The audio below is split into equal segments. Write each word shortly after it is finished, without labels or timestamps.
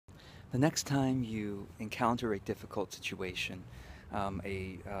The next time you encounter a difficult situation,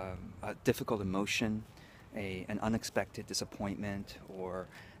 a difficult emotion, an unexpected disappointment, or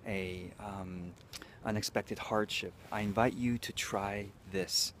a unexpected hardship, I invite you to try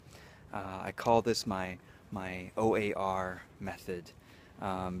this. I call this my O.A.R method.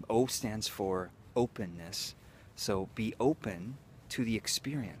 O stands for openness, so be open to the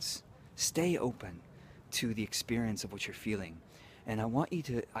experience. Stay open to the experience of what you're feeling. And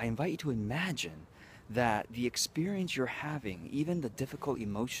I invite you to imagine that the experience you're having, even the difficult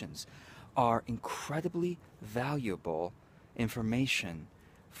emotions, are incredibly valuable information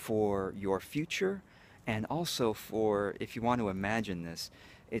for your future, and also for, if you want to imagine this,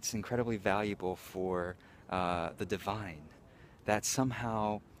 it's incredibly valuable for the divine. That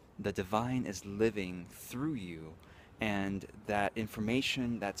somehow the divine is living through you, and that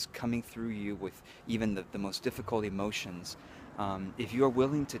information that's coming through you with even the most difficult emotions, if you're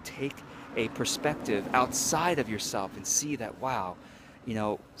willing to take a perspective outside of yourself and see that, wow,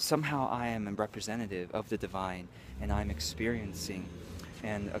 somehow I am a representative of the divine and I'm experiencing,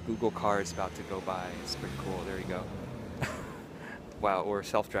 and a Google car is about to go by. It's pretty cool. There you go. Wow, or a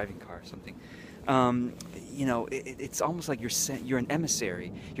self-driving car or something. It's almost like you're an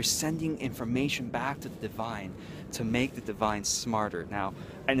emissary. You're sending information back to the divine to make the divine smarter. Now,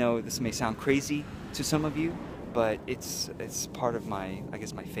 I know this may sound crazy to some of you, but it's part of my, I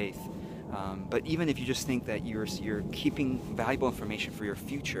guess, my faith. But even if you just think that you're keeping valuable information for your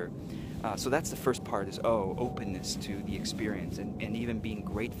future, so that's the first part, is openness to the experience, and even being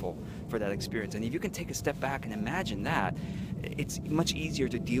grateful for that experience. And if you can take a step back and imagine that, it's much easier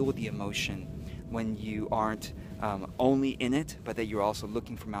to deal with the emotion when you aren't only in it, but that you're also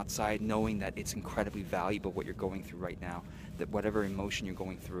looking from outside, knowing that it's incredibly valuable what you're going through right now, that whatever emotion you're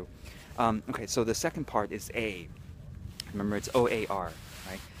going through. Okay, so the second part is A. Remember, it's O-A-R,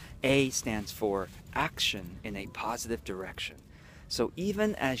 right? A stands for action in a positive direction. So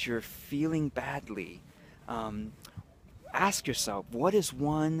even as you're feeling badly, ask yourself, what is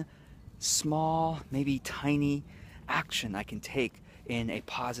one small, maybe tiny action I can take in a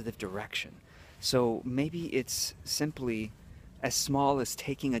positive direction? So maybe it's simply as small as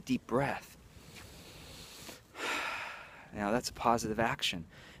taking a deep breath. Now that's a positive action.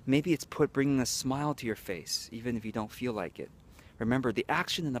 Maybe it's bringing a smile to your face, even if you don't feel like it. Remember, the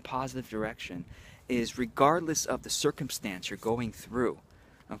action in the positive direction is regardless of the circumstance you're going through.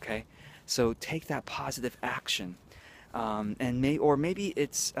 Okay, so take that positive action, or maybe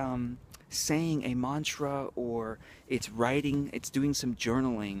it's saying a mantra, or it's writing, it's doing some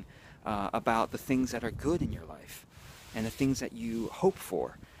journaling about the things that are good in your life, and the things that you hope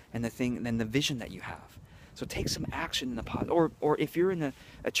for, and the vision that you have. So take some action in the positive. Or if you're in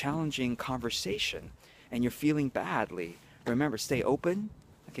a challenging conversation and you're feeling badly, remember, stay open.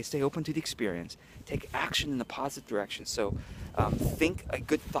 Okay, stay open to the experience. Take action in the positive direction. So think a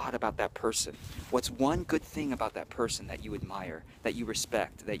good thought about that person. What's one good thing about that person that you admire, that you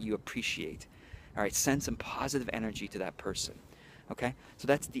respect, that you appreciate? All right, send some positive energy to that person. Okay, so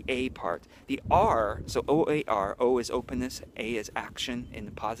that's the A part. The R, so O-A-R, O is openness, A is action in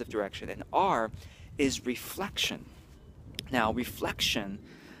the positive direction, and R is reflection. Now, reflection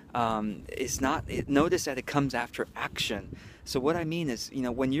is not, notice that it comes after action. So what I mean is,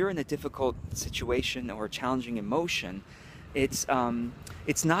 when you're in a difficult situation or a challenging emotion, it's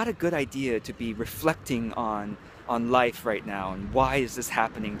not a good idea to be reflecting on life right now, and why is this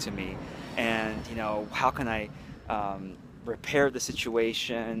happening to me, and how can I repair the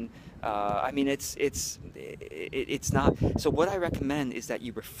situation. I mean, it's not. So what I recommend is that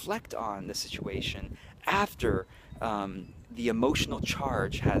you reflect on the situation after the emotional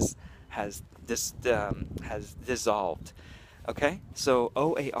charge has dissolved. Okay, so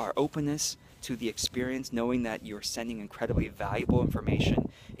O-A-R, openness to the experience, knowing that you're sending incredibly valuable information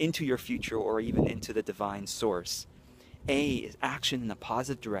into your future, or even into the divine source. A is action in a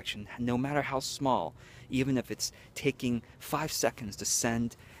positive direction, no matter how small, even if it's taking 5 seconds to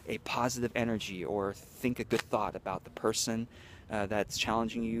send a positive energy or think a good thought about the person that's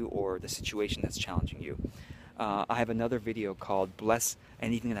challenging you, or the situation that's challenging you. I have another video called Bless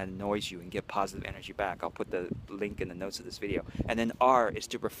Anything That Annoys You and Get Positive Energy Back. I'll put the link in the notes of this video. And then R is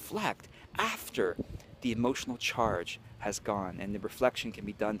to reflect after the emotional charge has gone. And the reflection can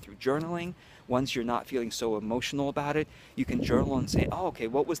be done through journaling. Once you're not feeling so emotional about it, you can journal and say, oh, okay,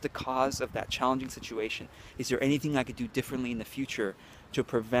 what was the cause of that challenging situation? Is there anything I could do differently in the future to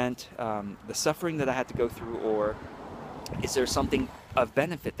prevent the suffering that I had to go through, or is there something of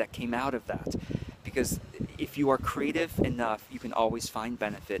benefit that came out of that? Because if you are creative enough, you can always find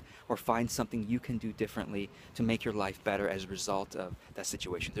benefit or find something you can do differently to make your life better as a result of that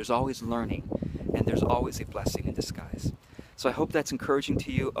situation. There's always learning, and there's always a blessing in disguise. So I hope that's encouraging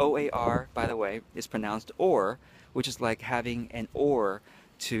to you. O.A.R, by the way, is pronounced or, which is like having an oar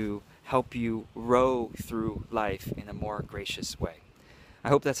to help you row through life in a more gracious way. I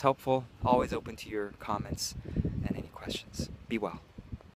hope that's helpful. Always open to your comments and any questions. Be well.